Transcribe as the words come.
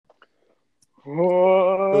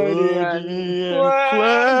Hoodie and Hoodie and flannel.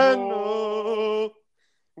 flannel.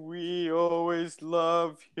 We always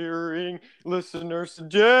love hearing listener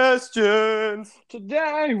suggestions.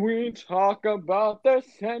 Today we talk about the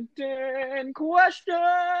sentence question.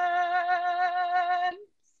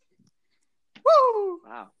 Woo!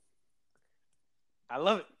 Wow. I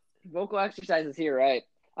love it. Vocal exercises here, right?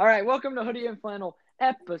 All right, welcome to Hoodie and Flannel,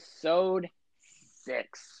 episode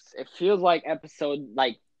 6. It feels like episode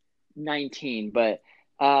 19, but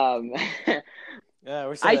um Yeah,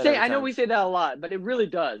 we say that every I know time. we say that a lot, but it really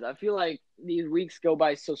does. I feel like these weeks go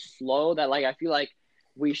by so slow that I feel like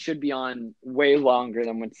we should be on way longer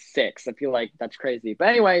than when 6. I feel like that's crazy. But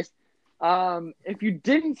anyways, if you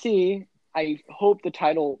didn't see, I hope the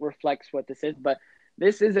title reflects what this is, but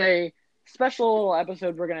this is a special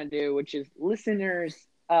episode we're gonna do, which is listeners'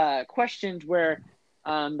 questions. Where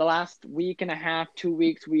the last week and a half, 2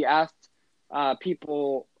 weeks, we asked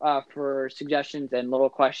people for suggestions and little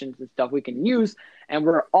questions and stuff we can use, and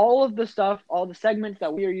where all of the stuff, all the segments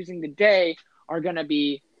that we are using today are gonna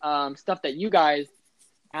be stuff that you guys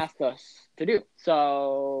asked us to do.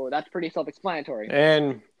 So that's pretty self-explanatory.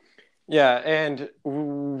 And yeah, and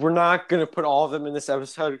we're not going to put all of them in this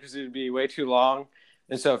episode because it would be way too long.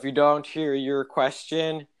 And so if you don't hear your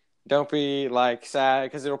question, don't be like sad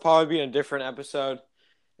because it'll probably be in a different episode.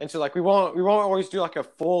 And so like we won't always do like a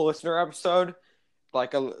full listener episode.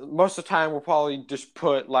 Most of the time we'll probably just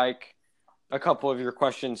put like a couple of your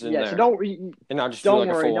questions in Yeah, so there and not just do don't like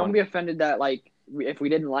a worry, full don't one. be offended that if we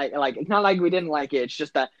didn't like it's not like we didn't like it. It's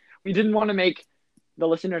just that we didn't want to make the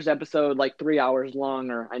listeners episode 3 hours long,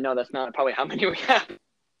 or I know that's not probably how many we have.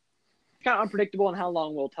 It's kind of unpredictable in how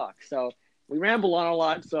long we'll talk. So we ramble on a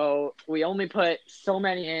lot, so we only put so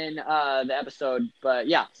many in the episode. But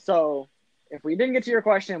yeah, so if we didn't get to your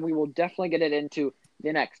question, we will definitely get it into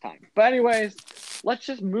the next time. But anyways, let's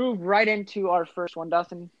just move right into our first one.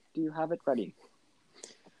 Dustin, do you have it ready?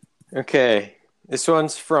 Okay, this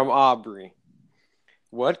one's from Aubrey.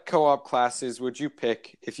 What co-op classes would you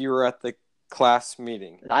pick if you were at the class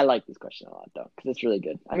meeting? I like this question a lot though, because it's really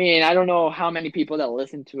good. I mean, I don't know how many people that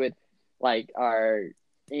listen to it are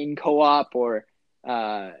in co-op or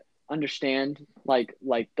understand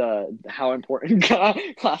the how important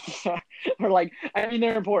classes are, or I mean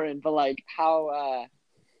they're important, but how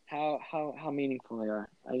meaningful they are.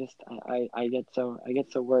 I get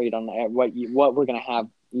so worried on what we're gonna have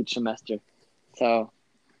each semester. So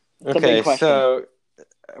it's a big Okay, question. so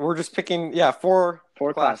we're just picking, four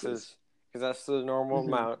 4 classes. classes because that's the normal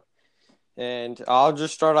Mm-hmm. amount. And I'll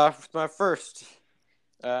just start off with my first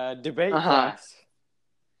debate Uh-huh. class.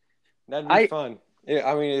 That'd be I fun.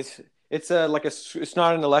 I mean, it's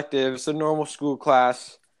not an elective; it's a normal school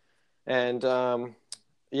class, and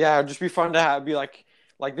it'd just be fun to be like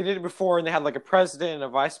they did it before, and they had like a president and a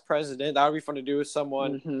vice president. That would be fun to do with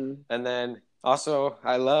someone, mm-hmm. and then also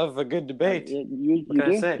I love a good debate. You What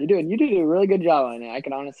can I say? you do a really good job on it. I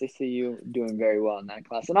can honestly see you doing very well in that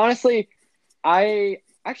class. And honestly, I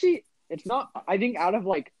actually it's not. I think out of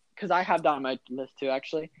because I have that on my list too.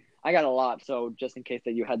 Actually, I got a lot. So just in case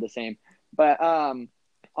that you had the same, but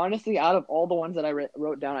honestly, out of all the ones that I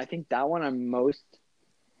wrote down, I think that one I'm most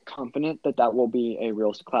confident that will be a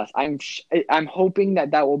real class. I'm hoping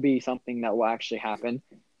that will be something that will actually happen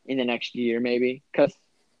in the next year, maybe because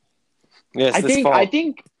Yes, I this think I fall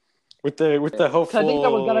think with the because I think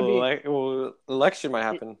that was gonna be. election might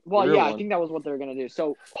happen, the Well, real yeah, I one. think that was what they were gonna do.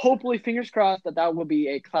 So hopefully, fingers crossed that will be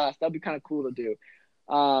a class. That'd be kind of cool to do.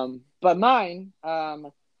 But mine,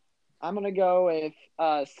 I'm gonna go with.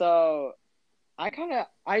 So I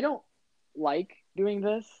don't like doing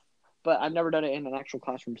this, but I've never done it in an actual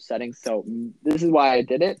classroom setting. So this is why I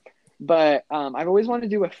did it. But I've always wanted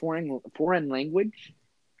to do a foreign language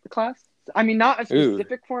class. I mean, not a Ooh,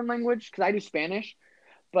 specific foreign language because I do Spanish,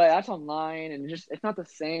 but that's online and it's not the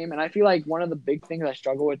same. And I feel like one of the big things I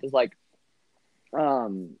struggle with is the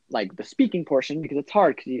speaking portion because it's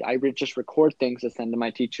hard because just record things to send to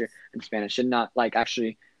my teacher in Spanish and not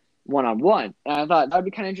actually one on one. And I thought that'd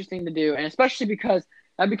be kind of interesting to do, and especially because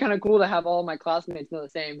that'd be kind of cool to have all my classmates know the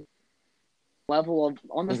same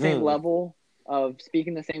on the same hmm. level of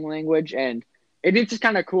speaking the same language, and it's just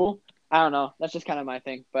kind of cool. I don't know. That's just kind of my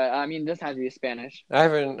thing, but I mean, this has to be Spanish. I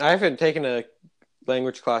haven't taken a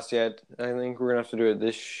language class yet. I think we're gonna have to do it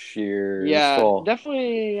this Yeah, fall.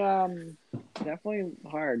 definitely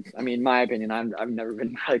hard. I mean, my opinion, I've never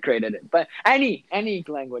been really great at it, but any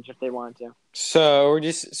language if they want to. So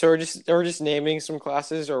we're just naming some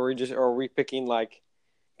classes, or are we picking like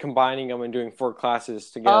combining them and doing four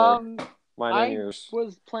classes together? mine and I yours.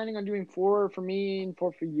 was planning on doing 4 for me and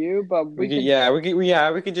 4 for you, but We could, yeah, we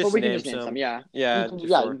could just we can name just name some. some. Yeah, Yeah, just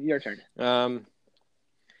yeah, for. your turn.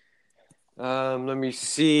 Let me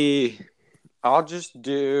see. I'll just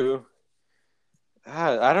do.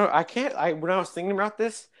 I don't. I can't. When I was thinking about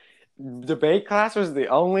this, debate class was the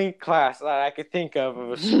only class that I could think of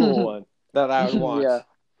a school one that I would want. Yeah.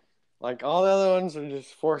 Like all the other ones are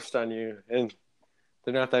just forced on you, and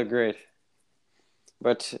they're not that great.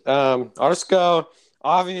 But I'll just go.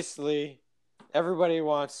 Obviously, everybody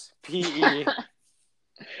wants PE. I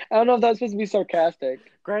don't know if that's supposed to be sarcastic.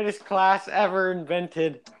 Greatest class ever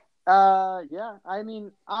invented. Yeah. I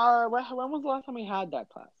mean, when was the last time we had that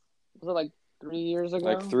class? Was it like 3 years ago?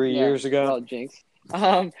 Like 3 Yeah. years ago. Well, jinx.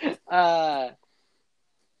 I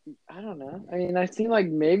don't know. I mean, I seem like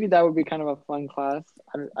maybe that would be kind of a fun class.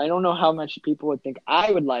 I don't know how much people would think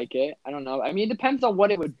I would like it. I don't know. I mean, it depends on what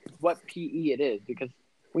PE it is, because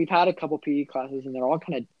we've had a couple PE classes and they're all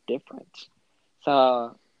kind of different.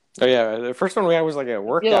 So Oh yeah, the first one we had was like a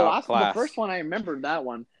workout class. the first one I remembered that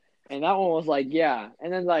one, and that one was like, yeah.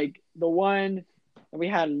 And then like the one that we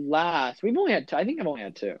had last, we've only had two. I think I've only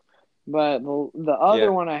had two, but the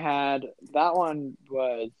other one I had, that one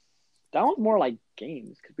was more like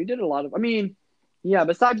games, because we did a lot of. I mean, yeah.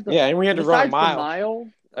 And we had to run a mile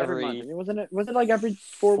every month. I mean, was it like every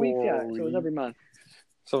 4 weeks? Yeah, so it was every month.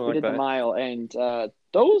 Something we like did that. The mile, and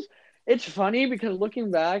those. It's funny because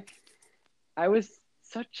looking back, I was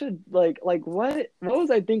such a like what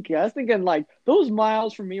was I thinking? I was thinking like those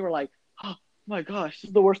miles for me were like, oh my gosh, this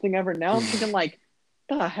is the worst thing ever. Now I'm thinking like,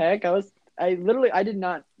 the heck? I did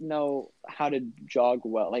not know how to jog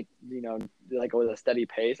well, like like with a steady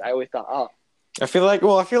pace. I always thought, oh. I feel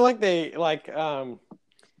like they like amped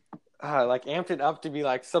it up to be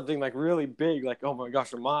like something like really big, like oh my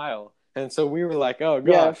gosh, a mile. And so we were like, oh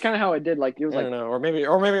gosh. Yeah, it's kind of how I did. Like it was I don't know, or maybe it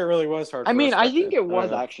really was hard. I mean, I think it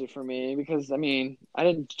was actually for me, because I mean, I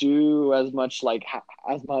didn't do as much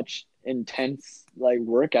intense like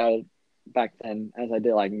workout back then as I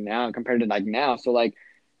did like now, compared to like now. So like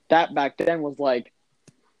that back then was like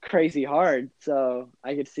crazy hard. So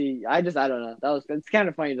I could see. I don't know. It's kind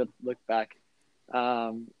of funny to look back.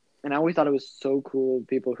 And I always thought it was so cool,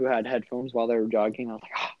 people who had headphones while they were jogging. I was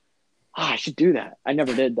like, I should do that. I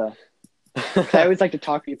never did though. I always like to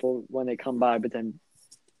talk to people when they come by, but then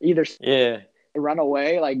either run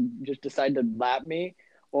away, like just decide to lap me,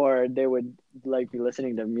 or they would like be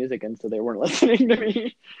listening to music, and so they weren't listening to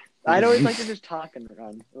me. I'd always like to just talk and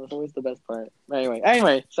run. It was always the best part. But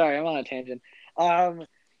anyway, sorry, I'm on a tangent. So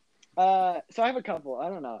I have a couple. I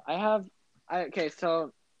don't know. Okay,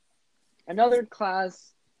 so another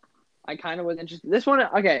class I kind of was interested. This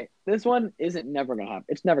one isn't never gonna happen.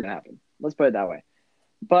 It's never gonna happen. Let's put it that way.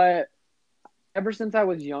 But ever since I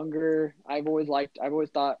was younger, I've always liked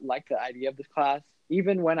the idea of this class,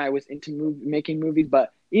 even when I was into making movies.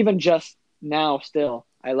 But even just now, still,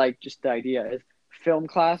 I like just the idea is film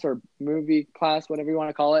class or movie class, whatever you want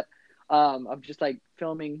to call it, of just like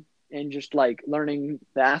filming and just like learning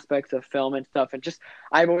the aspects of film and stuff. And just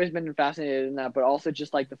I've always been fascinated in that, but also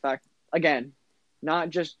just like the fact, again, not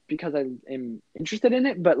just because I am interested in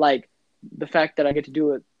it, but like the fact that I get to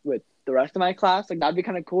do it with the rest of my class. Like that'd be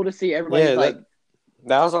kind of cool to see everybody. Yeah,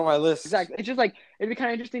 that was on my list. Exactly. It's just like it'd be kind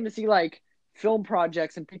of interesting to see like film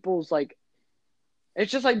projects and people's like.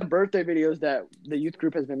 It's just like the birthday videos that the youth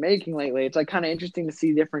group has been making lately. It's like kind of interesting to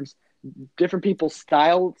see different people's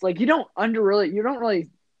styles. Like you don't really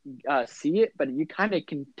see it, but you kind of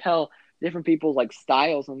can tell different people's like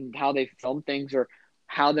styles and how they film things, or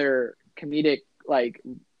how their comedic like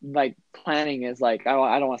planning is like. I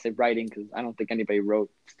don't want to say writing, because I don't think anybody wrote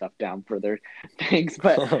stuff down for their things,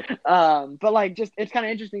 but like just it's kind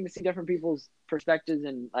of interesting to see different people's perspectives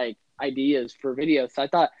and like ideas for videos. So I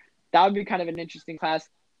thought that would be kind of an interesting class.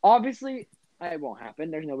 Obviously, it won't happen.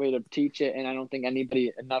 There's no way to teach it, and I don't think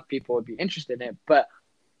enough people would be interested in it. But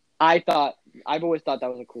I've always thought that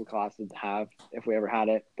was a cool class to have if we ever had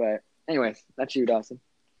it. But anyways, that's you, Dawson.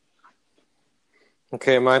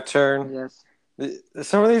 Okay, my turn. Yes.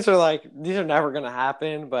 Some of these are never gonna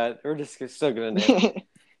happen, but we're just still gonna name it.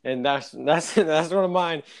 And that's one of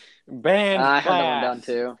mine. Band I class. had that one down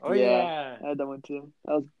too. Oh yeah. I had that one too.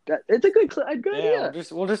 It's a good idea.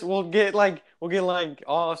 We'll get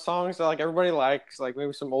all songs that like everybody likes, like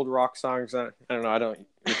maybe some old rock songs. I don't know. I don't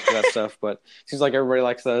listen to that stuff, but it seems like everybody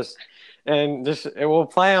likes those. And we'll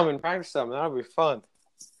play them and practice them. That'll be fun.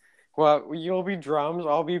 Well, you'll be drums.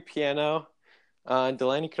 I'll be piano.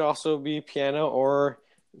 Delaney could also be piano or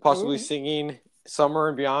possibly singing. Summer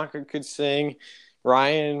and Bianca could sing.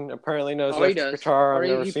 Ryan apparently knows guitar. I've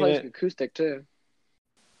never seen it. He plays acoustic too.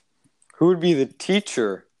 Who would be the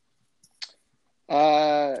teacher?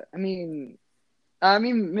 I mean,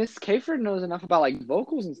 Miss Caford knows enough about like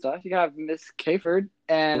vocals and stuff. You have Miss Caford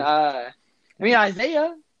and Isaiah.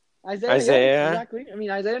 Isaiah, yeah, Isaiah. exactly. I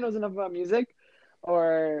mean, Isaiah knows enough about music.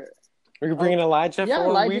 Or We could bring in Elijah yeah, for a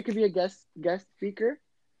Elijah week. could be a guest speaker.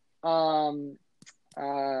 I'm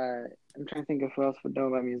trying to think of who else would know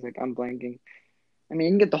about music. I'm blanking. I mean,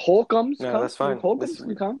 you can get the Holcombs. No, Come. that's fine. Holcombs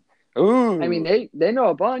can come. Ooh. I mean, they know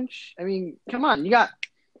a bunch. I mean, come on,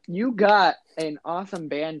 you got an awesome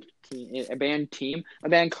band team, a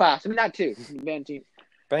band class. I mean, that too, band team.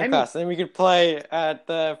 Band I mean, class. Then we could play at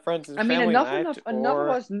the Friends and Family Night. enough of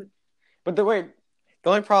us. But the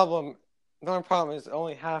only problem is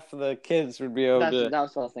only half of the kids would be able to.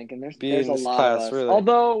 That's what I was thinking. There's in a this lot class, of us. really.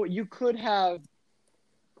 Although you could have.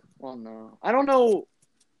 Well, no, I don't know.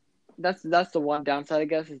 That's the one downside, I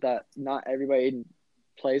guess, is that not everybody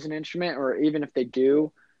plays an instrument, or even if they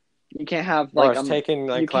do, you can't have like taking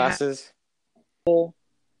like classes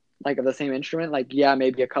like of the same instrument. Like, yeah,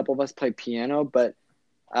 maybe a couple of us play piano, but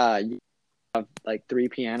you have like 3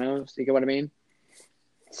 pianos. You get what I mean?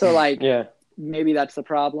 So like, yeah, maybe that's the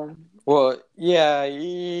problem. Well, yeah,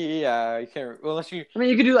 you can't unless you. I mean,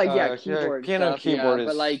 you could do like keyboard piano, stuff, keyboard yeah, is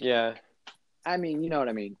but like, yeah. I mean, you know what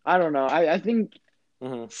I mean. I don't know. I think.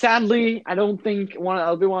 Mm-hmm. Sadly, I don't think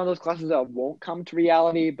I'll be one of those classes that won't come to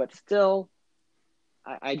reality, but still,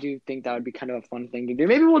 I do think that would be kind of a fun thing to do.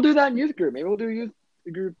 Maybe we'll do that in youth group. Maybe we'll do youth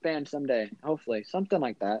group band someday. Hopefully, something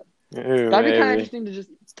like that. Ooh, That'd be kind of interesting to just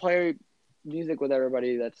play music with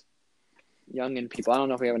everybody that's young and people. I don't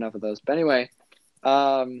know if we have enough of those, but anyway,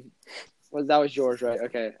 that was yours, right?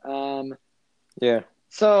 Okay. Yeah.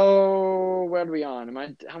 So what are we on?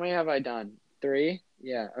 How many have I done? 3?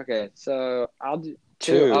 Yeah. Okay. So I'll do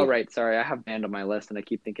 2. Oh, right. Sorry, I have band on my list, and I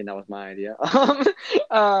keep thinking that was my idea.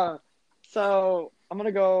 So I'm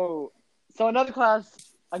gonna go. So another class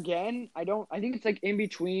again. I think it's like in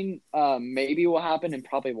between. Maybe will happen and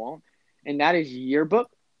probably won't, and that is yearbook.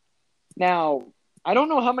 Now I don't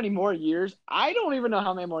know how many more years. I don't even know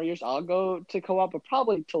how many more years I'll go to co-op, but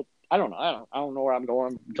probably till I don't know. I don't know where I'm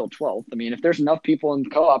going until 12th. I mean, if there's enough people in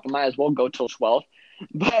co-op, I might as well go till 12th.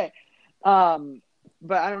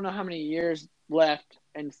 But I don't know how many years left,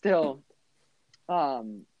 and still,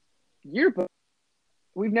 yearbook.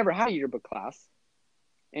 We've never had a yearbook class,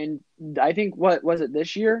 and I think what was it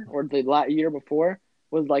this year or the year before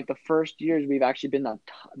was like the first years we've actually been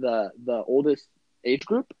the oldest age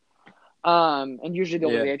group. And usually the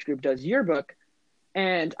older age group does yearbook.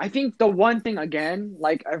 And I think the one thing, again,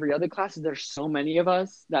 like every other class, is there's so many of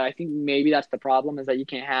us that I think maybe that's the problem, is that you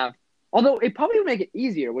can't have. Although it probably would make it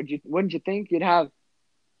easier. Wouldn't you think you'd have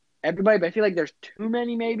everybody? But I feel like there's too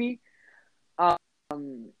many, maybe.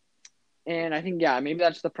 And I think maybe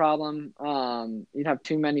that's the problem. You'd have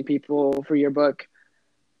too many people for yearbook.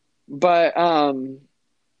 But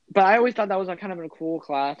I always thought that was kind of a cool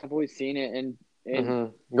class. I've always seen it, and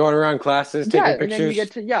going around classes, taking pictures. And then you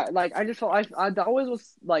get to like I just felt I always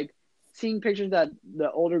was like seeing pictures that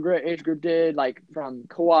the older age group did, like from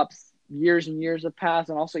co-ops years and years have passed,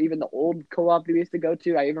 and also even the old co-op we used to go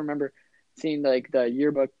to. I even remember seeing like the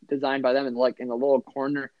yearbook designed by them, and like in the little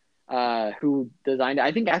corner, who designed it.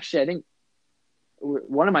 I think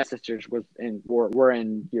one of my sisters were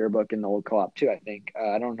in yearbook in the old co-op too. I think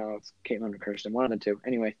I don't know if it's Caitlin or Kirsten, one of the two.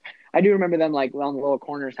 Anyway, I do remember them like on the little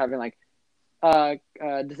corners having like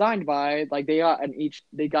designed by like they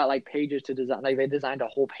got like pages to design, like they designed a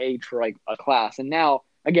whole page for like a class. And now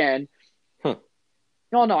again,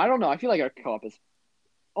 no, I don't know. I feel like our co-op is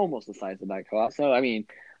almost the size of that co-op. So I mean,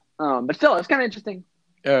 but still, it's kind of interesting.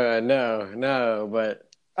 No, but.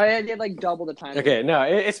 I did like double the time. Okay, no,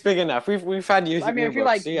 it's big enough. We've had using. I mean, I feel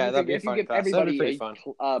like that'd be a fun class. That'd be pretty fun.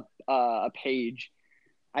 A page,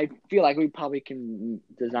 I feel like we probably can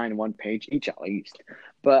design one page each at least.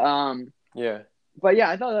 But But yeah,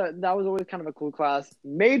 I thought that was always kind of a cool class.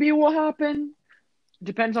 Maybe it will happen.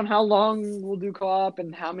 Depends on how long we'll do co-op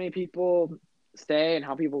and how many people stay and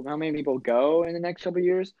how many people go in the next couple of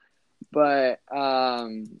years. But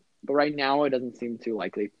right now it doesn't seem too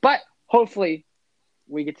likely. But hopefully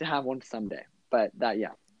we get to have one someday. But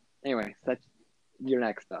anyway, that's your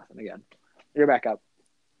next stuff. And again, you're back up.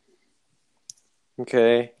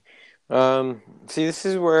 Okay. See, this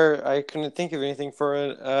is where I couldn't think of anything for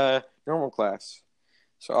a normal class.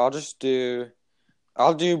 So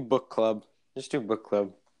I'll do book club. Just do book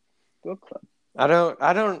club. Book club. I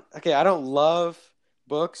don't love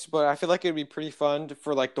books, but I feel like it'd be pretty fun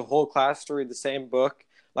for like the whole class to read the same book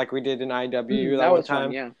like we did in IW that one time.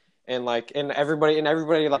 Fun, yeah. And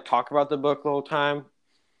everybody like talk about the book the whole time.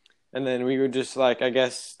 and then we would just like, I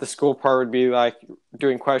guess the school part would be like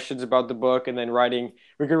doing questions about the book, and then writing.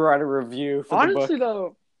 We could write a review for the Honestly, book.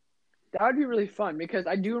 though, that would be really fun because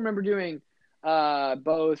I do remember doing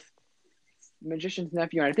both Magician's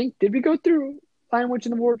Nephew and I think did we go through Lion Witch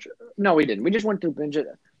in the Wardrobe? No, we didn't. We just went through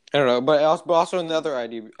I don't know, but also in the other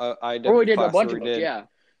IW we did a class bunch where of we books. did. Yeah.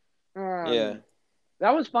 Yeah.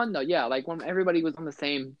 That was fun though. Yeah, like when everybody was on the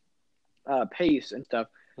same pace and stuff,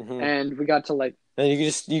 Mm-hmm. and we got to like. And you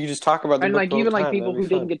could just talk about the And book like the whole even like time. people That'd who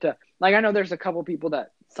be didn't get to like I know there's a couple people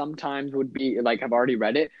that sometimes would be like have already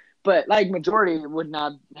read it, but like majority would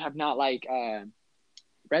not have not like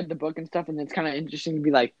read the book and stuff, and it's kind of interesting to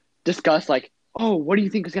be like discuss like, oh, what do you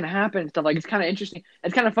think is gonna happen and stuff. Like it's kind of interesting.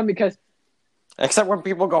 It's kind of fun because except when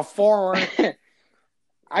people go forward.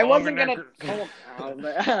 I wasn't gonna.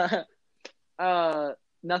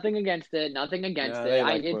 Nothing against it. Nothing against They it.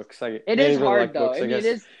 like books. It is hard though. Books, I mean, it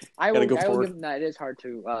is. I will give them that. It is hard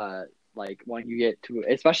to like when you get to,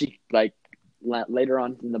 especially like later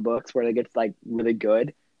on in the books where it gets like really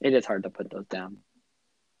good. It is hard to put those down.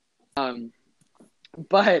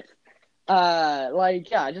 But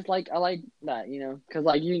like yeah, just like I like that, you know, because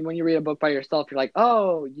like you when you read a book by yourself, you're like,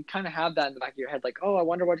 oh, you kind of have that in the back of your head, like, oh, I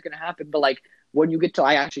wonder what's gonna happen. But like when you get to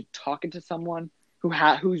actually talking to someone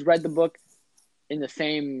who's read the book in the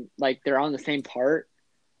same, like they're on the same part,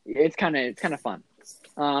 it's kind of fun.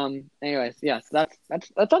 Anyways, yeah, so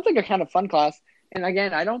that sounds like a kind of fun class. And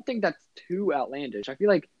again, I don't think that's too outlandish. I feel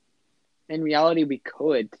like in reality we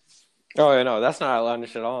could. Oh yeah, no, that's not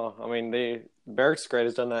outlandish at all. I mean, Barracks Grade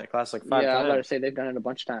has done that class like 5 times. Yeah, I was about to say they've done it a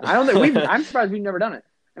bunch of times. I don't think I'm surprised we've never done it.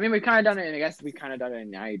 I mean, we've kind of done it, and I guess we've kind of done it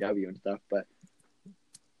in the IEW and stuff, but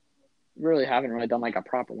really haven't really done like a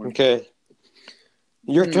proper one. Okay.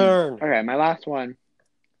 Your turn. Okay, my last one.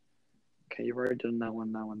 Okay, you've already done that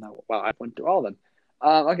one. Well, I went through all of them.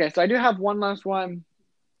 Okay, so I do have one last one.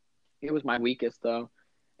 It was my weakest, though.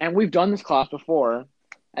 And we've done this class before.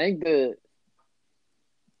 I think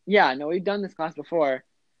we've done this class before.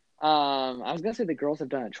 I was going to say the girls have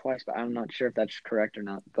done it twice, but I'm not sure if that's correct or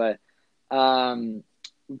not. But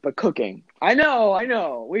cooking. I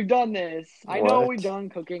know. We've done this. I know we've done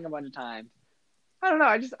cooking a bunch of times. I don't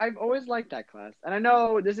know. I've always liked that class, and I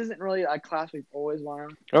know this isn't really a class we've always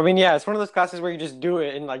wanted. I mean, yeah, it's one of those classes where you just do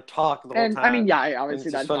it and like talk the whole time. I mean, yeah,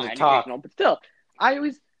 obviously that's not educational, but still, I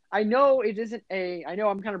know it isn't I know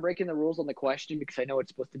I'm kind of breaking the rules on the question because I know it's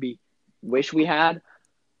supposed to be wish we had,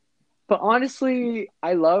 but honestly,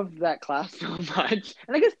 I love that class so much.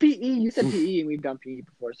 And I guess PE, you said PE, and we've done PE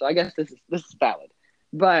before, so I guess this is valid.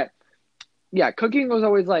 But yeah, cooking was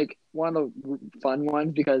always like one of the fun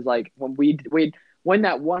ones because like when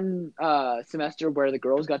that one semester where the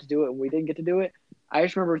girls got to do it and we didn't get to do it, I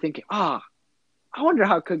just remember thinking, I wonder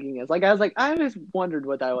how cooking is. Like I always wondered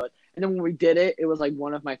what that was. And then when we did it, it was like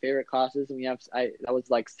one of my favorite classes, and that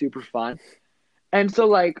was like super fun. And so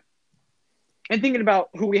like, and thinking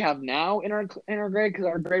about who we have now in our grade, because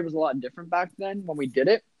our grade was a lot different back then when we did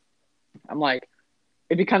it. I'm like,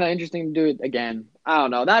 it'd be kind of interesting to do it again. I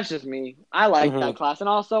don't know. That's just me. I like that class, and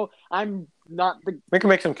also I'm not the. We can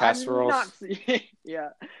make some casseroles. Yeah,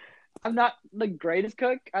 I'm not the greatest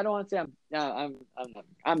cook. I don't want to say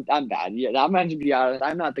I'm bad. Yeah, I'm going to be honest.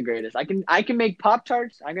 I'm not the greatest. I can make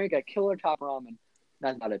Pop-Tarts. I can make a killer top ramen.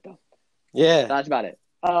 That's about it though. Yeah, that's about it.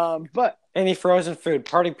 But any frozen food,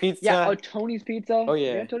 party pizza. Yeah, Tony's Pizza. Oh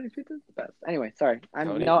yeah, Tony's Pizza is the best. Anyway, sorry.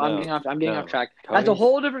 I'm getting off track. Tony's. That's a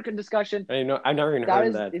whole different discussion. I've never even heard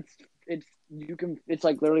of that. It's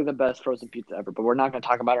like literally the best frozen pizza ever, but we're not going to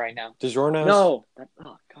talk about it right now. DiGiorno's? No.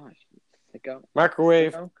 Oh gosh. Sicko.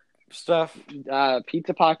 Microwave stuff.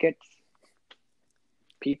 Pizza pockets.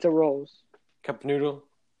 Pizza rolls. Cup noodle.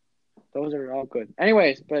 Those are all good.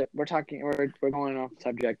 Anyways, but we're going off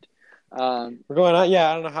subject. We're going on.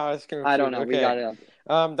 Yeah, I don't know how it's going to. I don't know. Okay. We got it.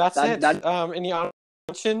 That's it. Any honorable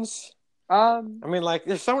mentions? I mean, like,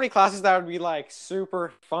 there's so many classes that would be like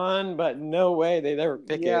super fun, but no way they'd ever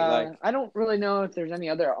pick it. Like, I don't really know if there's any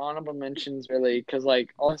other honorable mentions really, because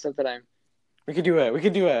like all the stuff that we could do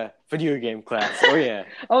a video game class. Oh yeah.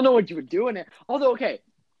 I don't know what you would do in it. Although, okay,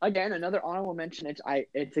 again, another honorable mention.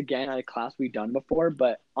 It's again a class we've done before,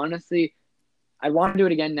 but honestly, I want to do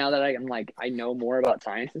it again now that I know more about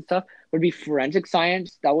science and stuff. Would be forensic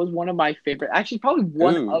science. That was one of my favorite, actually probably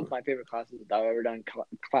one of my favorite classes that I've ever done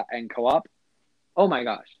in co-op. Oh my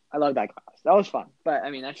gosh, I love that class. That was fun. But I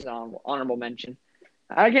mean, that's just an honorable mention.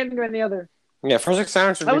 I can't think of any other. Yeah, forensic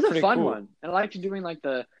science would be pretty cool. That was a fun one, and I liked doing like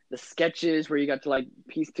the sketches where you got to like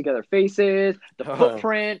piece together faces, the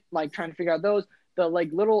footprint, like trying to figure out those, the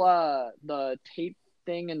like little the tape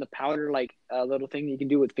thing and the powder like little thing you can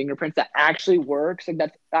do with fingerprints that actually works.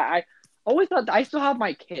 Like I always thought I still have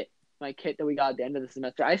my kit my kit that we got at the end of the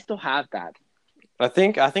semester. I still have that. I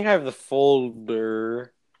think I have the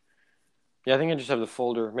folder. Yeah, I think I just have the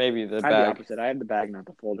folder. Maybe the I have the bag. opposite. I have the bag, not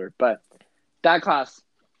the folder. But that class,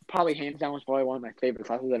 probably hands down, was probably one of my favorite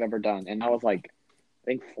classes I've ever done. And that was like, I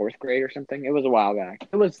think 4th grade or something. It was a while back.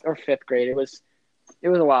 Or 5th grade. It was a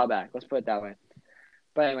while back. Let's put it that way.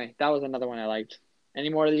 But anyway, that was another one I liked. Any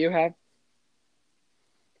more that you have?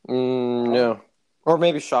 No. Or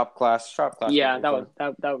maybe shop class. Shop class. Yeah, that was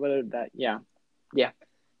that. Yeah.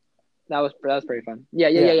 That was pretty fun. Yeah.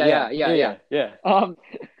 Yeah. Yeah.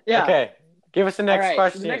 Okay. Give us the next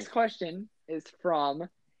question. So the next question is from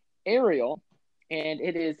Ariel, and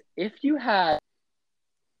it is: if you have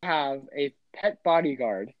a pet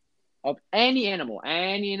bodyguard of any animal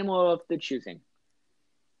of the choosing,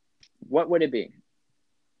 what would it be?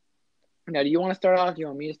 Now, do you want to start off? Do you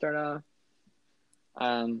want me to start off?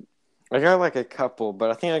 I got like a couple,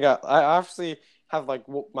 but I think I obviously have like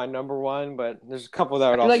my number one, but there's a couple that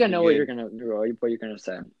would I feel also like I know be what good. you're gonna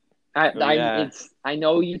say. Yeah. I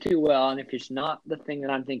know you too well, and if it's not the thing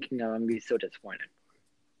that I'm thinking of, I'm gonna be so disappointed.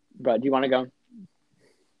 But do you want to go?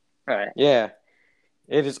 All right. Yeah.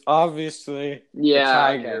 It is obviously the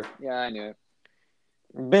tiger. Okay. Yeah, I knew it.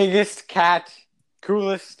 Biggest cat,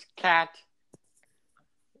 coolest cat.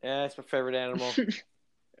 Yeah, it's my favorite animal.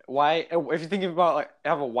 White. If you're thinking about like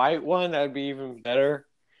have a white one, that would be even better.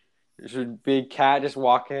 There's a big cat just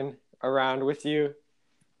walking around with you.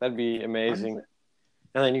 That'd be amazing. Honestly.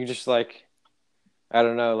 And then you just like, I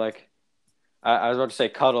don't know, like I was about to say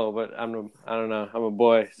cuddle, but I don't know. I'm a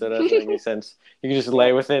boy, so that doesn't make any sense. You can just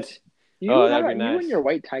lay with it. That'd be nice. You and your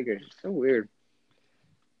white tiger. So weird.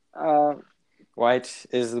 White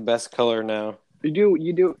is the best color now. You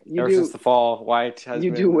do. Ever since the fall, white has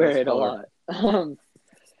been the best wear it color. a lot.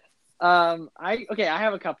 I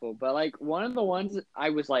have a couple, but like one of the ones I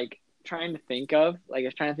was like trying to think of, like I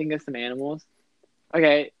was trying to think of some animals.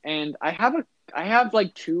 Okay, and I have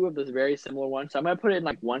like two of those very similar ones, so I'm gonna put it in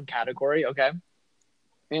like one category, okay?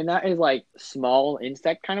 And that is like small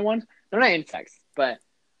insect kind of ones. They're not insects, but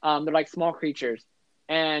they're like small creatures.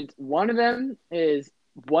 And one of them is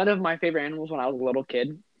one of my favorite animals when I was a little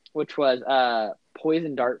kid, which was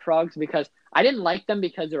poison dart frogs, because I didn't like them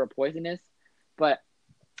because they were poisonous, but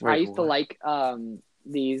I used to like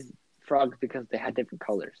these frogs because they had different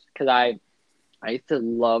colors. Because I used to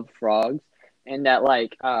love frogs, and that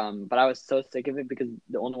like but I was so sick of it because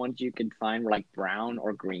the only ones you could find were like brown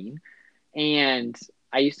or green, and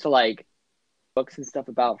I used to like books and stuff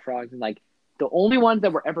about frogs, and like the only ones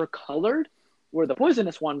that were ever colored were the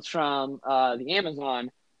poisonous ones from the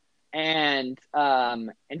Amazon, and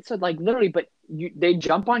so like literally, but they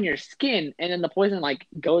jump on your skin, and then the poison like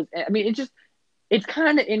goes. I mean, it's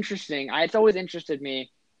kind of interesting. It's always interested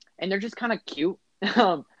me, and they're just kind of cute.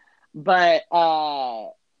 But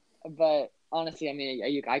honestly, I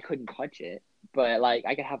mean, I couldn't touch it, but like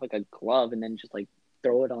I could have like a glove and then just like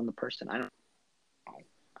throw it on the person. I don't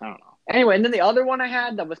know. Anyway, and then the other one I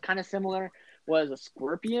had that was kind of similar was a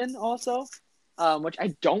scorpion also, which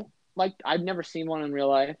I don't like. I've never seen one in real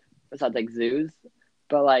life besides like zoos,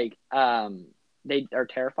 but like they are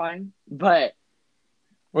terrifying. But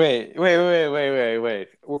Wait.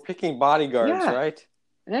 We're picking bodyguards, right?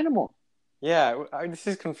 An animal. Yeah, this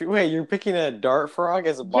is confusing. Wait, you're picking a dart frog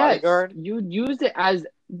as a bodyguard? Yes, you use it as.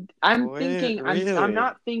 I'm thinking. Really? I'm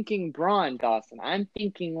not thinking brawn, Dawson. I'm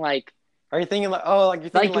thinking like. Are you thinking like you're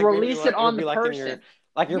thinking like release it on the like person,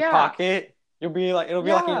 your pocket? It'll be like in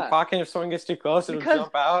your pocket. If someone gets too close, it'll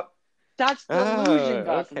jump out. That's the illusion,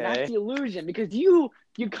 Dawson. Okay. That's the illusion, because you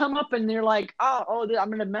come up and they're like, I'm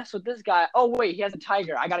gonna mess with this guy. Oh wait, he has a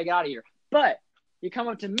tiger. I gotta get out of here. But you come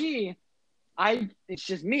up to me, it's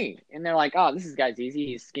just me, and they're like, this guy's easy.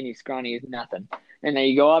 He's skinny, scrawny, he's nothing. And then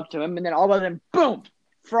you go up to him, and then all of a sudden, boom,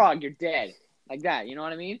 frog, you're dead, like that. You know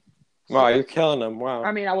what I mean? Wow, you're killing them. Wow.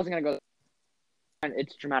 I mean, I wasn't gonna go.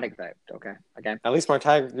 It's dramatic effect. Okay. At least my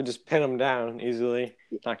tiger could just pin him down easily,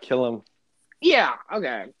 not kill him. Yeah.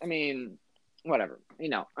 Okay. I mean, whatever. You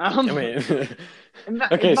know. I mean,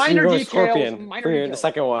 okay. So you're going details, Scorpion for the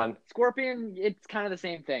second one. Scorpion, it's kind of the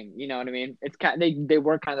same thing. You know what I mean? It's they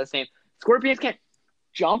work kind of the same. Scorpions can't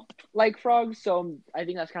jump like frogs, so I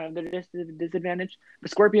think that's kind of the disadvantage.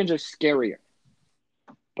 But scorpions are scarier.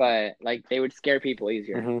 But like they would scare people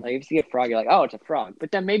easier. Mm-hmm. Like if you see a frog, you're like, oh, it's a frog.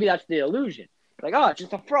 But then maybe that's the illusion. Like, oh, it's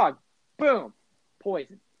just a frog. Boom.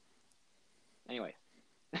 Poison. Anyway.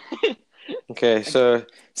 Okay, so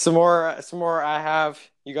some more I have.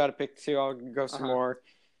 You got to pick two. I'll go some more.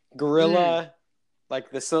 Gorilla, like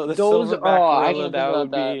the silverback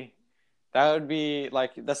gorilla. That would be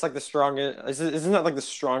like that's like the strongest. Isn't that like the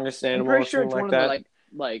strongest animal? I'm pretty sure it's like one that? of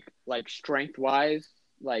the like strength wise.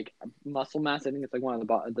 like muscle mass, I think it's like one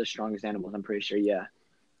of the strongest animals. I'm pretty sure. Yeah.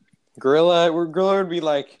 Gorilla would be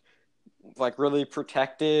like really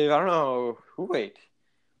protective. I don't know. Wait,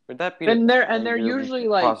 would that be a And they're tiger? usually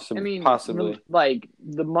like, I mean, Possibly.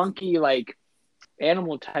 the monkey like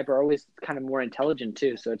animal type are always kind of more intelligent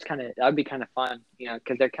too. So it's kind of that'd be kind of fun,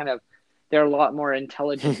 because they're a lot more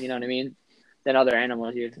intelligent. You know what I mean? Than other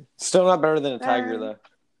animals. Still not better than a tiger though.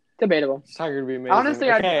 Debatable. Tiger would be amazing.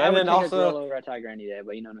 Honestly, okay, I would then take also, a gorilla over a tiger any day,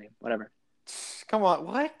 but you know what I mean? Whatever. Come on,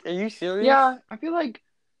 what? Are you serious? Yeah, I feel like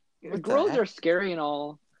What the gorillas heck? are scary and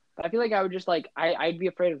all, but I feel like I would just I'd be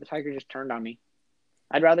afraid if the tiger just turned on me.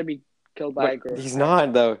 I'd rather be killed by a But gorilla. he's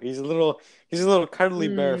not though. He's a little cuddly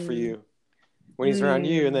bear for Mm, you when he's around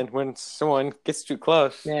you, and then when someone gets too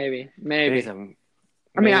close, maybe. he's a I mean,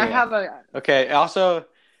 I maniac. have a. Okay, also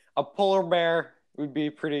a polar bear would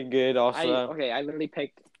be pretty good. Also, I literally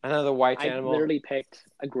picked. another white I animal. literally picked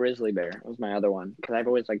a grizzly bear. That was my other one because I've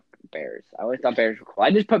always liked bears. I always thought bears were cool.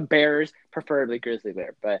 I just put bears, preferably grizzly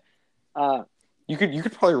bear, but You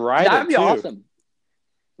could probably ride that'd it be too. awesome.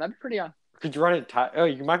 That'd be pretty awesome. Could you ride a Oh,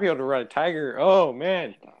 you might be able to ride a tiger. Oh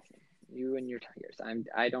man. You and your tigers.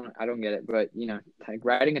 I don't get it, but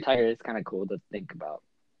riding a tiger is kind of cool to think about.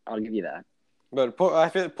 I'll give you that. But I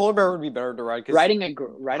feel polar bear would be better to ride because Riding a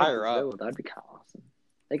higher up. grizzly, that'd be kind of awesome.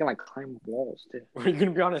 They can climb walls too. Are you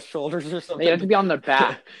gonna be on his shoulders or something? They have to be on their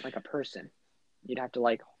back like a person. You'd have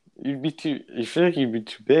to You'd be too. You feel like you'd be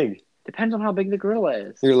too big. Depends on how big the gorilla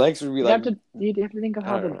is. Your legs would be you'd have to think of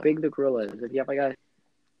how big the gorilla is. If you have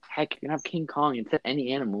heck, you can have King Kong and said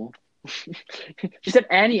any animal. She said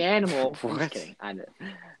any animal. What? I'm just kidding. I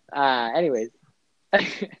know. Anyways,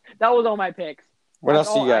 that was all my picks. What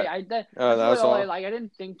else do you got? That was all. I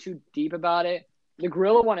didn't think too deep about it. The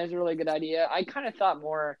gorilla one is a really good idea. I kind of thought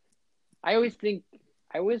more. I always think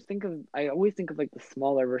of like the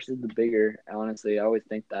smaller versus the bigger. Honestly, I always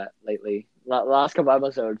think that lately. Last couple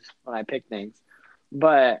episodes when I pick things,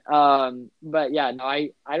 but yeah, no,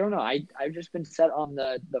 I don't know. I've just been set on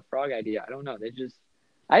the frog idea. I don't know. I just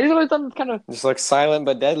always thought it's kind of just like silent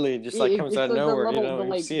but deadly, just like comes out of nowhere.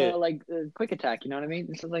 You see it. The quick attack. You know what I mean?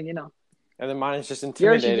 It's just And then mine is just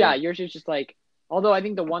intimidating. Yours is just like. Although I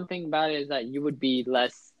think the one thing about it is that you would be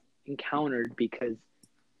less encountered because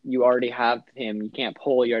you already have him. You can't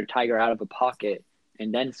pull your tiger out of a pocket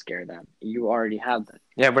and then scare them. You already have them.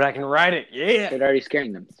 Yeah, but I can ride it. Yeah. They're already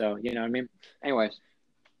scaring them. So, you know what I mean? Anyways,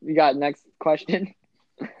 you got next question?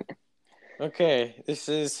 Okay, this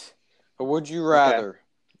is a Would You Rather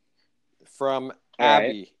from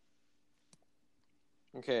Abby.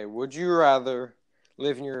 Right. Okay, would you rather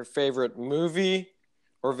live in your favorite movie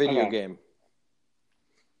or video game?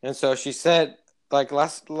 And so she said, like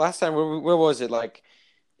last time, what was it? Like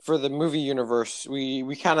for the movie universe,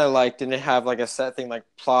 we kind of didn't have like a set thing like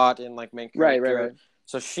plot and like main character. Right.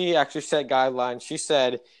 So she actually set guidelines. She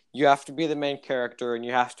said you have to be the main character and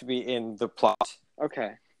you have to be in the plot.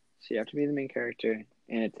 Okay, so you have to be the main character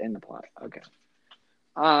and it's in the plot. Okay.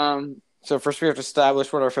 So first we have to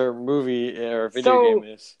establish what our favorite movie or video game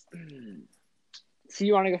is. So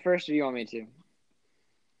you want to go first or you want me to?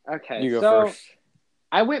 Okay. You go first.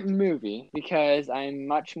 I went movie because I'm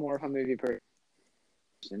much more of a movie person,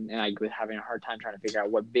 and I was having a hard time trying to figure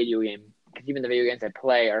out what video game, because even the video games I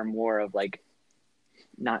play are more of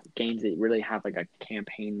not games that really have a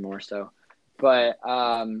campaign more so. But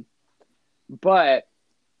I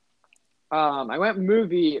went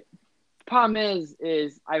movie. The problem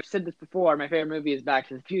is I've said this before, my favorite movie is Back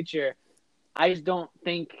to the Future. I just don't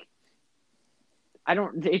think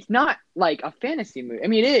it's not like a fantasy movie. I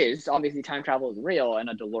mean, it is. Obviously, time travel is real and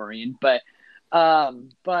a DeLorean, but I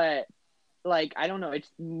don't know. It's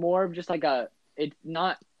more of just it's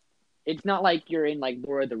not like you're in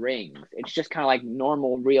Lord of the Rings. It's just kind of like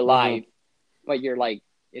normal real life, but you're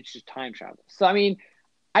it's just time travel. So, I mean,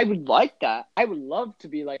 I would like that. I would love to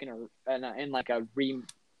be in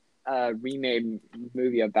a remade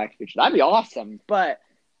movie of Back to the Future. That'd be awesome, but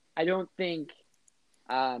I don't think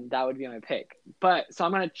that would be my pick. But so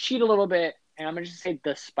I'm gonna cheat a little bit, and I'm gonna just say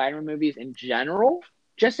the Spider-Man movies in general,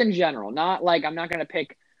 just in general. Not I'm not gonna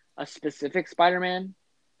pick a specific Spider-Man,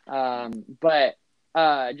 but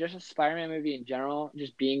just a Spider-Man movie in general.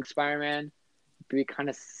 Just being Spider-Man would be kind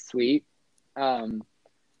of sweet. And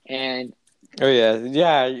oh yeah,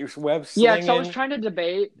 web slinging. Yeah, so I was trying to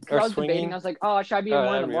debate. I was debating. I was like, oh, should I be in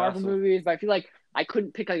one of the Marvel movies? But I feel like I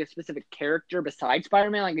couldn't pick a specific character besides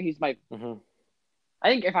Spider-Man. He's my. I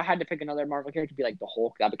think if I had to pick another Marvel character, it'd be the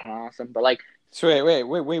Hulk. That'd be kind of awesome. But so wait,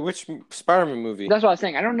 which Spider-Man movie? That's what I was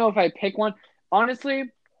saying. I don't know if I pick one. Honestly,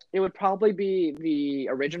 it would probably be the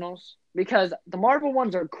originals because the Marvel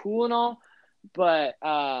ones are cool and all, but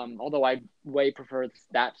although I way prefer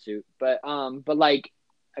that suit, but like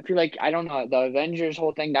I feel like I don't know the Avengers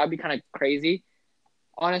whole thing that'd be kind of crazy.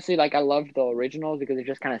 Honestly, like I loved the originals because it's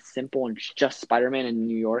just kind of simple and it's just Spider-Man in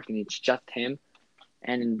New York and it's just him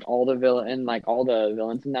and all the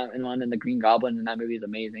villains in that in London, the Green Goblin in that movie is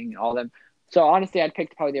amazing, all of them. So honestly, I'd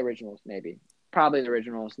pick probably the originals, maybe, probably the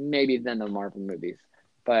originals, maybe then the Marvel movies.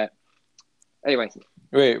 But anyways,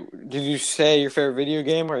 Wait, did you say your favorite video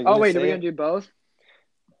game, or are you oh gonna wait, are we say gonna it? do both?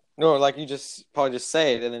 No, like you just probably just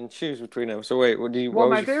say it and then choose between them. So wait, Well, what was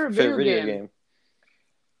my your favorite favorite video video game, game?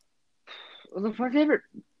 my favorite,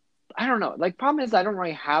 I don't know. Like, problem is I don't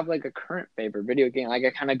really have like a current favorite video game. Like,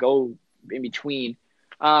 I kind of go in between.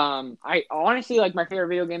 I honestly like my favorite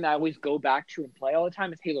video game that I always go back to and play all the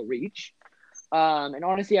time is Halo Reach. And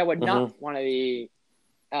honestly, I would not Mm-hmm. want to be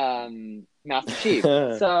Master Chief.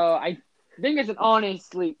 So I think it's an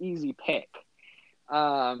honestly easy pick.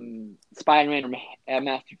 Spider-Man or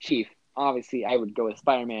Master Chief. Obviously, I would go with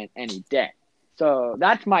Spider-Man any day. So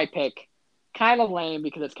that's my pick. Kind of lame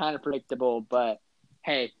because it's kind of predictable, but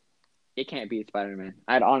hey, it can't beat Spider-Man.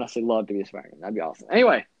 I'd honestly love to be Spider-Man. That'd be awesome.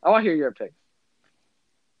 Anyway, I want to hear your pick.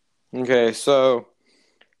 Okay, so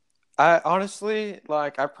I honestly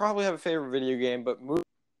like I probably have a favorite video game, but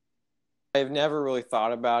I've never really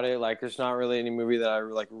thought about it. Like, there's not really any movie that I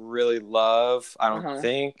like really love. I don't Uh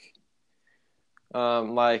think.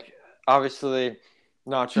 Like obviously,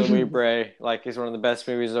 Nacho huh. Libre like is one of the best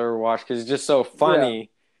movies I've ever watched because it's just so Yeah.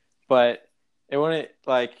 funny. But it wouldn't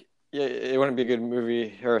like it wouldn't be a good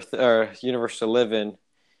movie or universe to live in. And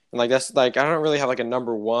like that's like I don't really have like a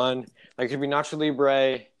number one. Like it could be Nacho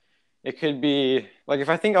Libre. It could be like if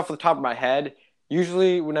I think off the top of my head.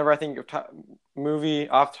 Usually, whenever I think of movie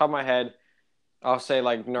off the top of my head, I'll say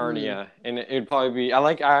like Mm. Narnia, and it'd probably be.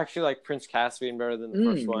 I actually like Prince Caspian better than the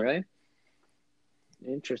first one. Really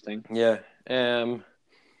interesting. Yeah. Um.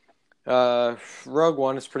 Rogue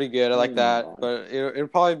One is pretty good. I Oh like my that, god. but it'll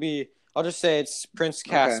probably be. I'll just say it's Prince Okay.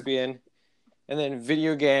 Caspian, and then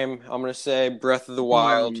video game. I'm gonna say Breath of the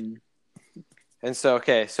Wild. Hmm. And so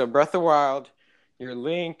okay, so Breath of the Wild, your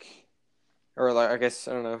Link, or like I guess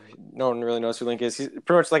I don't know. No one really knows who Link is. He's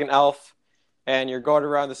pretty much like an elf, and you're going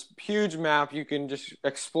around this huge map. You can just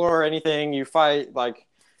explore anything. You fight like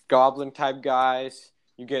goblin type guys.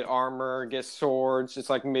 You get armor, get swords. It's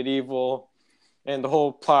like medieval, and the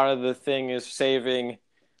whole plot of the thing is saving,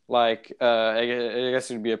 like I guess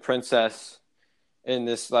it'd be a princess in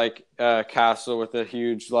this like castle with a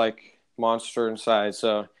huge like monster inside.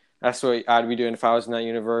 So that's what I'd be doing if I was in that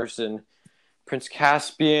universe. And Prince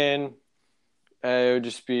Caspian, it would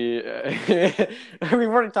just be. We've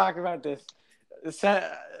already talked about this.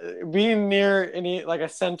 Being near any like a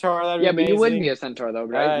centaur, that'd be Yeah, but you wouldn't be amazing. a centaur though,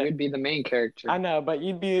 right? Uh, You'd be the main character. I know, but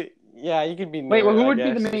you'd be yeah, you could be Wait, near well, it. who I would be the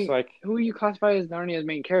guess just main? like Who you classify as Narnia's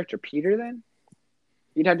main character? Peter, then?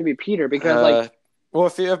 You'd have to be Peter because, uh, like, well,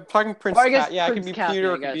 if you're talking or Prince I guess Cat, yeah, it could Prince be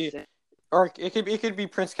Peter, Caspian. or I it could guess be, or it could be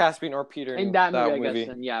Prince Caspian or Peter in in that movie, that I guess. movie.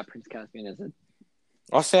 Then yeah, Prince Caspian is it.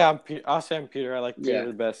 I'll say I'm Peter. I like Peter Yeah.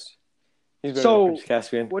 the best. He's better than Prince So,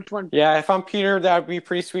 Caspian. which one? Yeah, if I'm Peter, that would be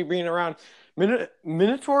pretty sweet being around.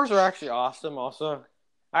 Minotaurs are actually awesome. Also,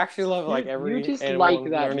 I actually love like You every just animal like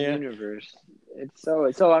in that Narnia. universe. It's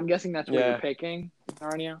so. I'm guessing that's what you're Yeah. picking,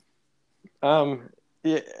 Narnia. Um.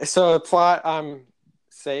 Yeah. So the plot, I'm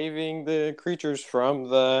saving the creatures from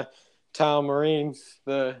the Tal Marines,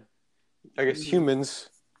 the I guess Mm-hmm. humans,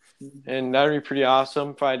 and that'd be pretty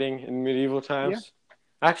awesome fighting in medieval Yeah. times.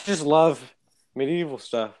 I actually just love medieval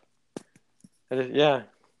stuff. Yeah.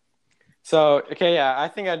 So okay, yeah, I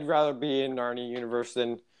think I'd rather be in Narnia universe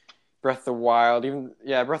than Breath of the Wild. Even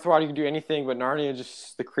yeah, Breath of the Wild you can do anything, but Narnia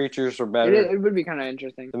just the creatures are better. It would be kind of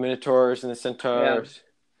interesting. The Minotaurs and the Yeah. Centaurs.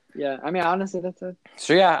 Yeah. I mean, honestly, that's it.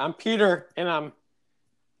 So yeah, I'm Peter and I'm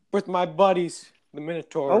with my buddies, the Oh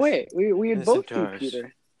Minotaurs wait, we and would the both be Centaurs.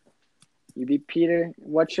 Peter. You be Peter.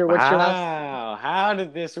 What's your last? Wow, how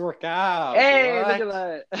did this work out? Hey, look What?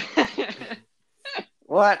 at that.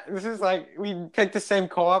 What? This is like we picked the same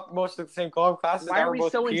co-op, most of the same co-op classes. Why Now are we're we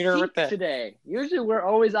both so in Peter with sync the. today? Usually we're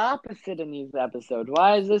always opposite in these episodes.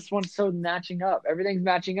 Why is this one so matching up? Everything's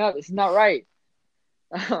matching up. This is not right.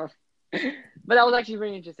 But that was actually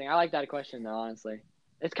pretty interesting. I like that question though, honestly.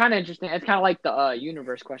 It's kind of interesting. It's kind of like the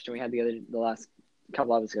universe question we had the last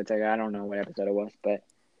couple episodes ago. I don't know what episode it was, but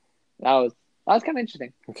that was kind of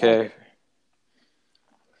interesting. I like Okay, it.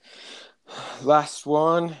 last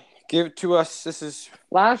one. Give it to us. This is picking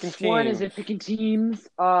Last one is teams. it picking teams.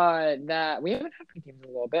 That we haven't had picking teams in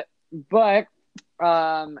a little bit, but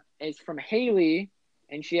it's from Haley,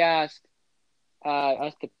 and she asked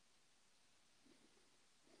us to.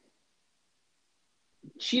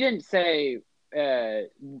 She didn't say the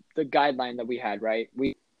guideline that we had, right?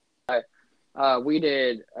 We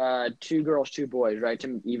did 2 girls, 2 boys, right,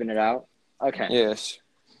 to even it out. Okay. Yes.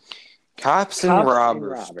 Cops and Cops and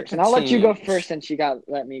robbers. robbers. The And I'll let you go teams. first since you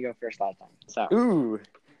let me go first last time. So Ooh,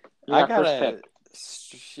 you I got first gotta. pick.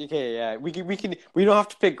 Okay, yeah, we don't have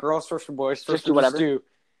to pick girls first or boys first. Just do We'll whatever. do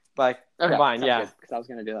like Okay, combined. sounds Yeah. good. Because I was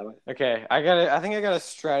gonna do that way. Okay, I think I got a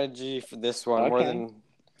strategy for this one more Okay. than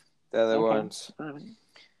the other Okay. ones.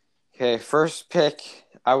 Okay, first pick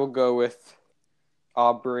I will go with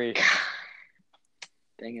Aubrey.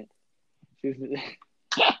 Dang it.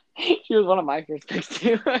 She was one of my first picks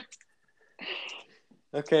too.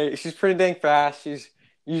 Okay, she's pretty dang fast. She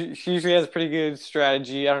usually has a pretty good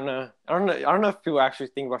strategy. I don't know if people actually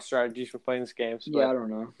think about strategies for playing these games. But... Yeah, I don't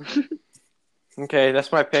know. Okay,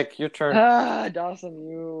 that's my pick. Your turn. Dawson,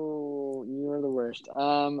 you are the worst.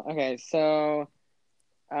 Okay, so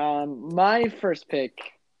my first pick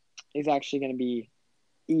is actually gonna be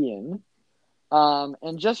Ian.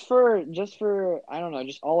 And just for I don't know,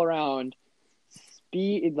 just all around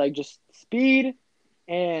speed, like just speed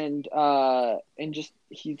and just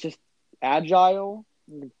he's just agile,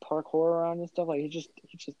 parkour around and stuff. Like he's just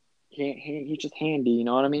handy. You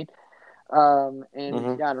know what I mean? And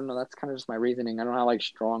yeah, I don't know. That's kind of just my reasoning. I don't have like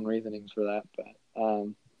strong reasonings for that, but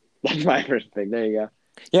that's my first pick. There you go.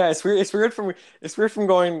 Yeah, it's weird. It's weird from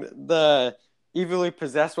going the evilly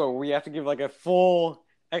possessed one where we have to give like a full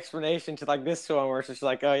explanation to like this one where it's just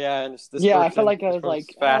like, oh yeah, and it's this Yeah, person, I felt like I was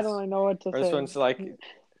like, I fast, don't really know what to or say. this one's like,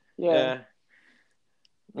 Yeah.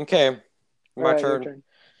 Okay, my All right, turn. your turn.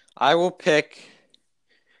 I will pick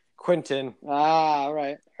Quentin. All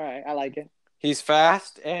right. I like it. He's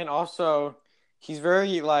fast and also he's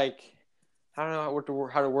very like I don't know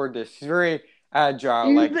how to word this. He's very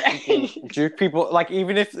agile. Like he can juke people. Like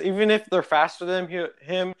even if they're faster than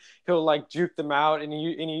he'll like juke them out, and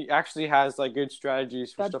he actually has like good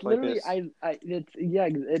strategies for That's stuff like literally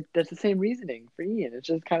this. that's the same reasoning for Ian. It's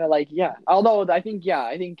just kind of like Although I think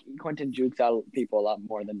Quentin jukes out people a lot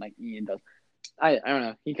more than like Ian does. I don't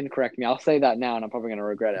know. He can correct me. I'll say that now, and I'm probably gonna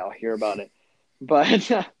regret it. I'll hear about it. But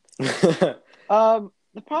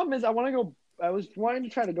the problem is I was wanting to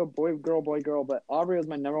try to go boy girl, but Aubrey was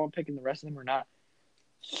my number one pick, and the rest of them are not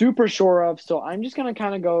super sure of. So I'm just gonna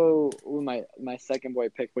kind of go with my second boy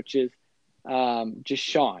pick, which is just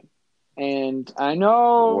Sean. And I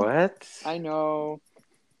know,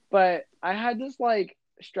 but I had this like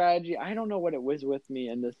strategy. I don't know what it was with me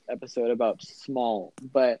in this episode about small,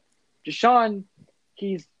 but Deshaun,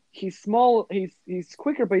 he's small. He's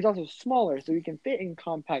quicker, but he's also smaller, so he can fit in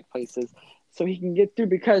compact places, so he can get through.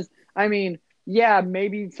 Because I mean, yeah,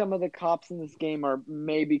 maybe some of the cops in this game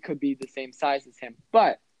could be the same size as him,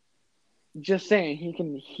 but just saying he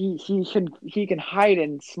can hide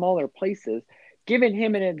in smaller places, giving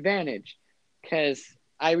him an advantage. Because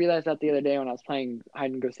I realized that the other day when I was playing hide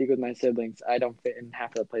and go seek with my siblings, I don't fit in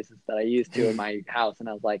half of the places that I used to in my house, and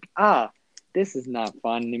I was like, this is not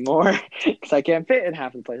fun anymore because I can't fit in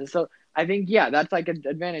half of the places. So I think that's like an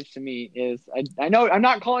advantage to me. Is I know I'm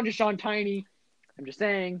not calling Deshaun tiny. I'm just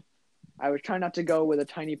saying I was trying not to go with a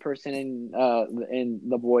tiny person in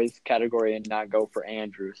the boys category and not go for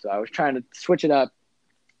Andrew. So I was trying to switch it up.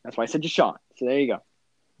 That's why I said Deshaun. So there you go.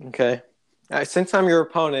 Okay. Since I'm your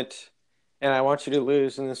opponent and I want you to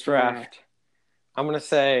lose in this draft, I'm gonna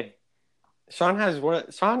say Sean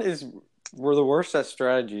we're the worst at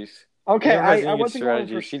strategies. Okay, I wasn't going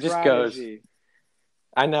for She strategy. just goes.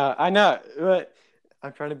 I know, but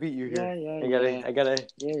I'm trying to beat you here. I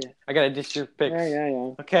gotta dish your picks.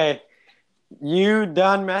 Yeah. Okay, you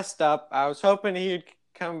done messed up. I was hoping he'd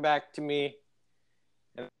come back to me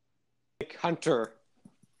and pick Hunter.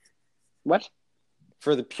 What?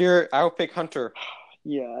 For the pure, I will pick Hunter.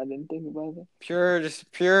 Yeah, I didn't think about it.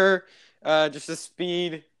 Just the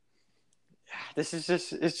speed. This is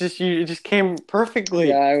it just came perfectly.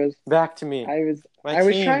 Yeah, I was back to me. I was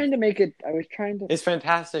trying to make it. It's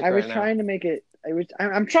fantastic. I was trying to make it.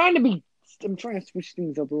 I'm trying to switch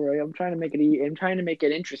things up, Roy. I'm trying to make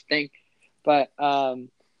it interesting, but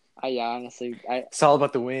honestly, it's all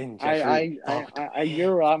about the win.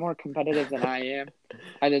 You're a lot more competitive than I am.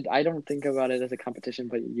 I don't think about it as a competition,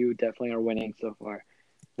 but you definitely are winning so far.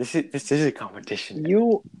 This is a competition.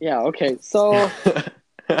 Okay. So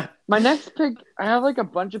my next pick, I have like a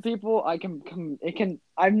bunch of people.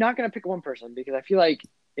 I'm not gonna pick one person because I feel like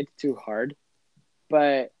it's too hard.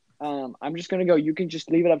 But I'm just gonna go. You can just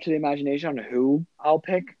leave it up to the imagination on who I'll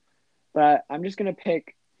pick. But I'm just gonna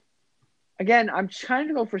pick. Again, I'm trying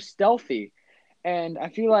to go for stealthy, and I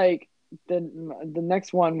feel like the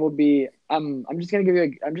next one will be. I'm just gonna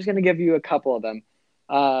give you a couple of them.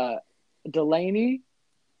 Delaney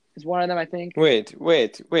is one of them, I think. Wait.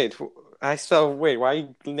 I still wait. Why are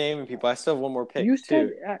you naming people? I still have one more You pick said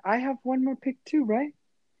too. I have one more pick too, right?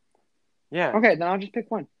 Yeah. Okay, then I'll just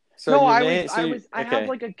pick one. So No, your name. I have Okay.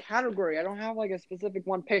 like a category. I don't have like a specific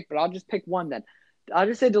one pick, but I'll just pick one then. I'll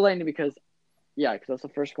just say Delaney because because that's the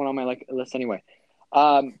first one on my like list anyway.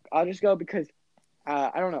 I'll just go because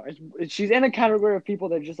I don't know. She's in a category of people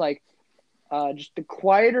that are just like just the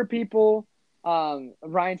quieter people.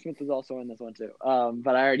 Ryan Smith was also in this one too.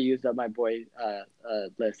 But I already used up my boy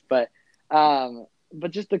list. But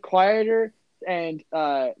just the quieter and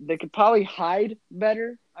they could probably hide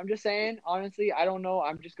better. I'm just saying, honestly, I don't know.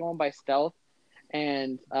 I'm just going by stealth.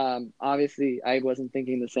 And obviously, I wasn't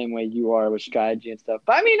thinking the same way you are with strategy and stuff.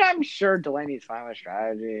 But I mean, I'm sure Delaney's fine with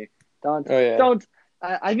strategy. Oh yeah. Don't.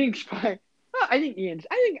 I think. I think Ian.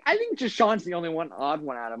 I think Deshaun's the only one odd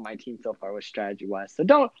one out of my team so far with strategy wise. So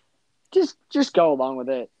don't just go along with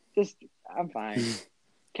it. I'm fine.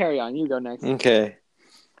 Carry on. You go next. Okay.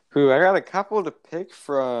 Who I got a couple to pick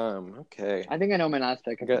from. Okay. I think I know my last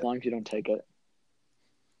pick. As long as you don't take it.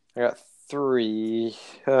 I got 3.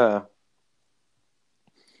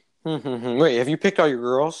 Wait, have you picked all your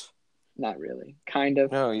girls? Not really. Kind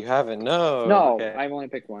of. No, you haven't. No. No, Okay. I've only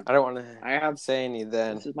picked one. I don't want to I have say any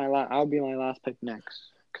then. This is my last. I'll be my last pick next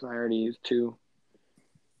because I already used 2.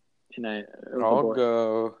 And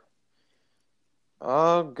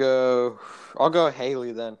I'll go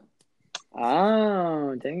Haley then.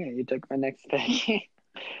 Oh, dang it! You took my next pick.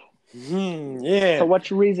 Yeah. So what's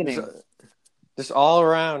your reasoning? Just all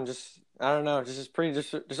around. I don't know. Just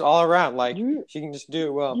all around. Like she can just do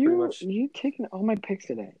it well, pretty much. You taken all my picks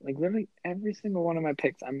today. Like literally every single one of my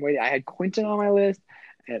picks. I'm waiting. I had Quinton on my list.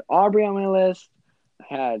 I had Aubrey on my list.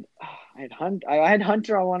 I had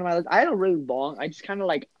Hunter on one of my lists. I had a really long. I just kind of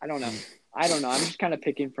like I don't know. I'm just kind of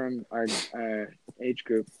picking from our age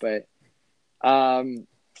group, but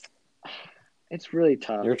it's really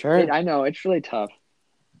tough. Your turn. I know it's really tough,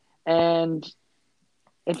 and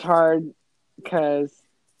it's hard because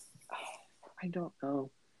I don't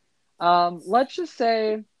know. Let's just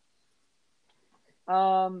say,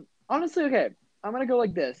 honestly, okay, I'm gonna go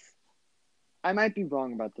like this. I might be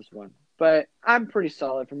wrong about this one, but I'm pretty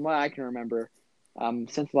solid from what I can remember.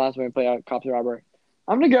 Since the last time we played out Cops and Robber,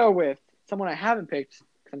 I'm gonna go with someone I haven't picked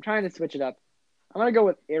because I'm trying to switch it up. I'm gonna go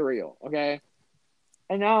with Ariel, okay?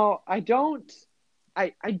 And now I'm trying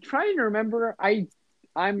to remember. I'm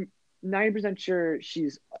 90% sure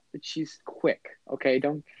she's quick. Okay,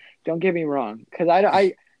 don't get me wrong, because I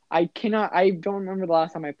don't remember the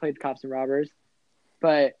last time I played Cops and Robbers,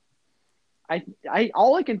 but I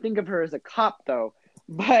all I can think of her as a cop though,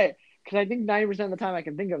 but because I think 90% of the time I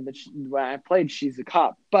can think of that when I played she's a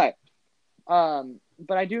cop, but I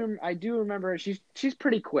do remember she's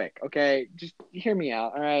pretty quick. Okay, just hear me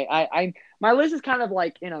out. All right, my list is kind of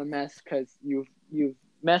like in a mess because you've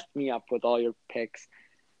messed me up with all your picks.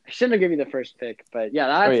 I shouldn't have given you the first pick, but yeah,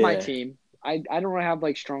 that's my team. I don't really have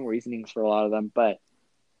like strong reasonings for a lot of them, but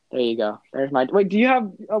there you go. There's my. Wait, do you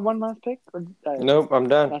have one last pick? Or, nope, I'm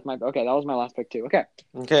done. That was my last pick too. Okay.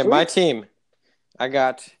 Okay, my team. I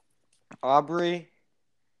got Aubrey,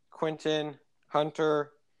 Quinton, Hunter,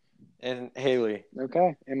 and Haley.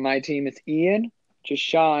 Okay, and my team is Ian,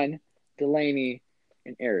 Jashawn, Delaney,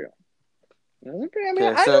 and Ariel. They're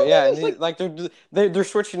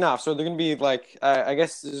switching off, so they're gonna be like I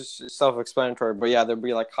guess this is self-explanatory, but yeah, they'll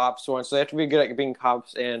be like cops one, so they have to be good at being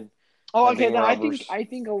cops and. Okay, then robbers. I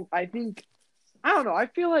think I don't know. I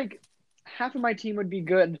feel like half of my team would be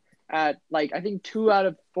good at I think 2 out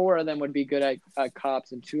of 4 of them would be good at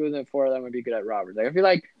cops, and 4 of them would be good at robbers. Like I feel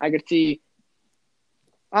like I could see.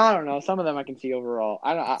 I don't know. Some of them I can see overall.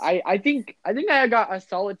 I think I got a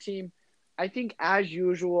solid team. I think as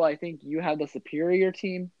usual, I think you have the superior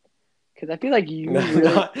team because I feel like you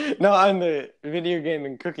no, on the video game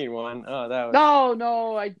and cooking one. Oh, that was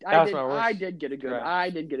no. I did get a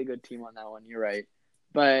good team on that one. You're right,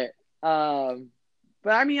 but I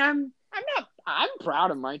mean I'm proud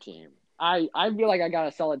of my team. I feel like I got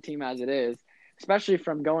a solid team as it is, especially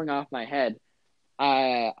from going off my head.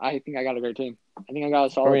 I think I got a great team. I think I got a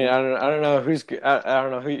solid. I mean, I don't know who's. I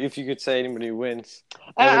don't know if you could say anybody wins.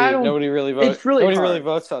 Nobody really votes. It's really nobody hard. really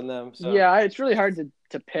votes on them. So. Yeah, it's really hard to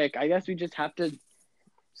pick. I guess we just have to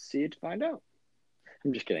see it to find out.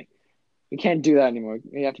 I'm just kidding. We can't do that anymore.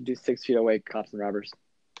 We have to do 6 feet away cops and robbers.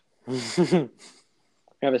 Yeah,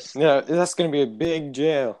 that's gonna be a big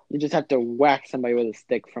jail. You just have to whack somebody with a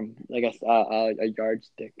stick from, I guess, a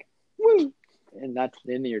yardstick. Woo! And that's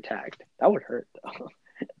the end of your tagged. That would hurt though.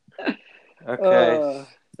 Okay.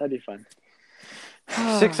 That'd be fun.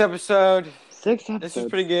 6 episodes. 6 episodes. This is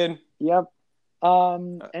pretty good. Yep.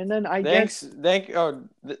 And then I Thanks. guess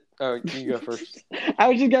You go first. I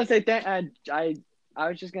was just gonna say I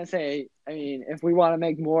was just gonna say, I mean, if we want to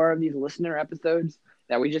make more of these listener episodes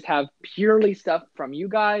that we just have purely stuff from you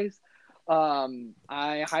guys,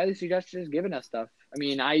 I highly suggest just giving us stuff. I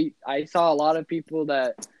mean, I saw a lot of people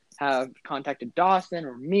that have contacted Dawson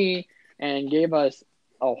or me and gave us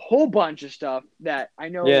a whole bunch of stuff that I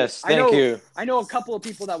know. Yes, thank you. I know a couple of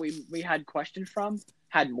people that we had questions from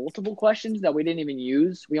had multiple questions that we didn't even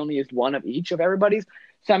use. We only used one of each of everybody's.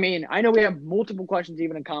 So I mean, I know we have multiple questions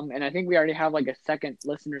even to come, and I think we already have like a second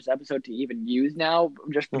listeners episode to even use now,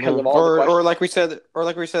 just because of all the questions. Or like we said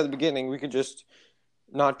at the beginning, we could just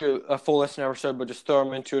not do a full listener episode, but just throw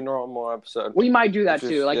them into a normal episode. We might do that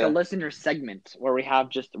too, like a listener segment where we have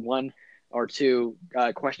just one or two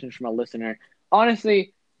questions from a listener.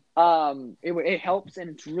 Honestly, it helps, and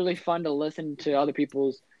it's really fun to listen to other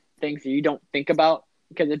people's things that you don't think about,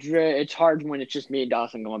 because it's hard when it's just me and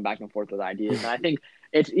Dawson going back and forth with ideas. And I think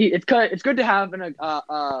it's good to have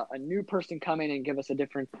a new person come in and give us a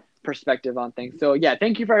different perspective on things. So yeah,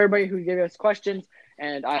 thank you for everybody who gave us questions,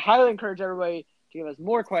 and I highly encourage everybody to give us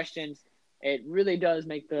more questions. It really does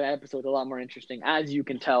make the episode a lot more interesting, as you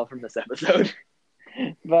can tell from this episode.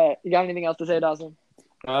 But you got anything else to say, Dawson?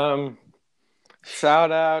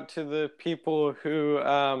 Shout out to the people who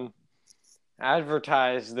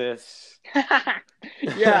advertise this.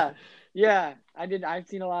 yeah. I did. I've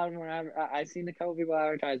seen a lot of more. I've seen a couple people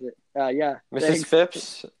advertise it. Yeah. Mrs. Thanks.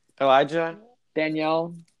 Phipps, Elijah,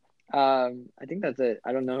 Danielle. I think that's it.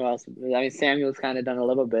 I don't know who else. I mean, Samuel's kind of done a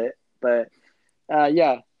little bit, but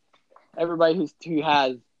yeah. Everybody who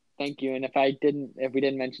has, thank you. And if we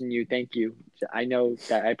didn't mention you, thank you. I know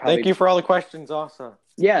that I probably. Thank you for all the questions, also.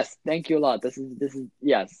 Yes, thank you a lot. This is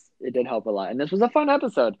yes, it did help a lot, and this was a fun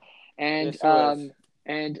episode. And Yes,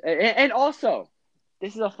 and also,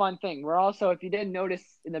 this is a fun thing. We're also, if you didn't notice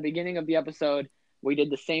in the beginning of the episode, we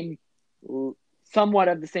did somewhat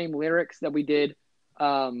of the same lyrics that we did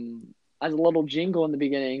as a little jingle in the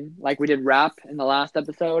beginning, like we did rap in the last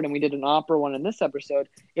episode, and we did an opera one in this episode.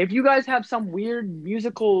 If you guys have some weird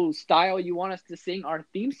musical style you want us to sing our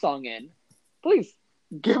theme song in, please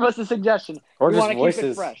give us a suggestion. or we just want to voices.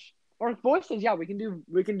 keep it fresh. Or voices, yeah, we can do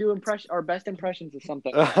our best impressions of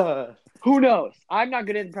something. Who knows? I'm not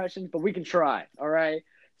good at impressions, but we can try. All right.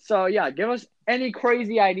 So yeah, give us any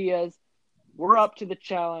crazy ideas. We're up to the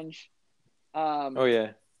challenge. Oh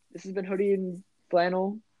yeah. This has been Hoodie and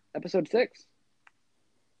Flannel, episode 6.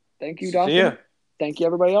 Thank you, Dawson. See ya. Thank you,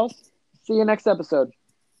 everybody else. See you next episode.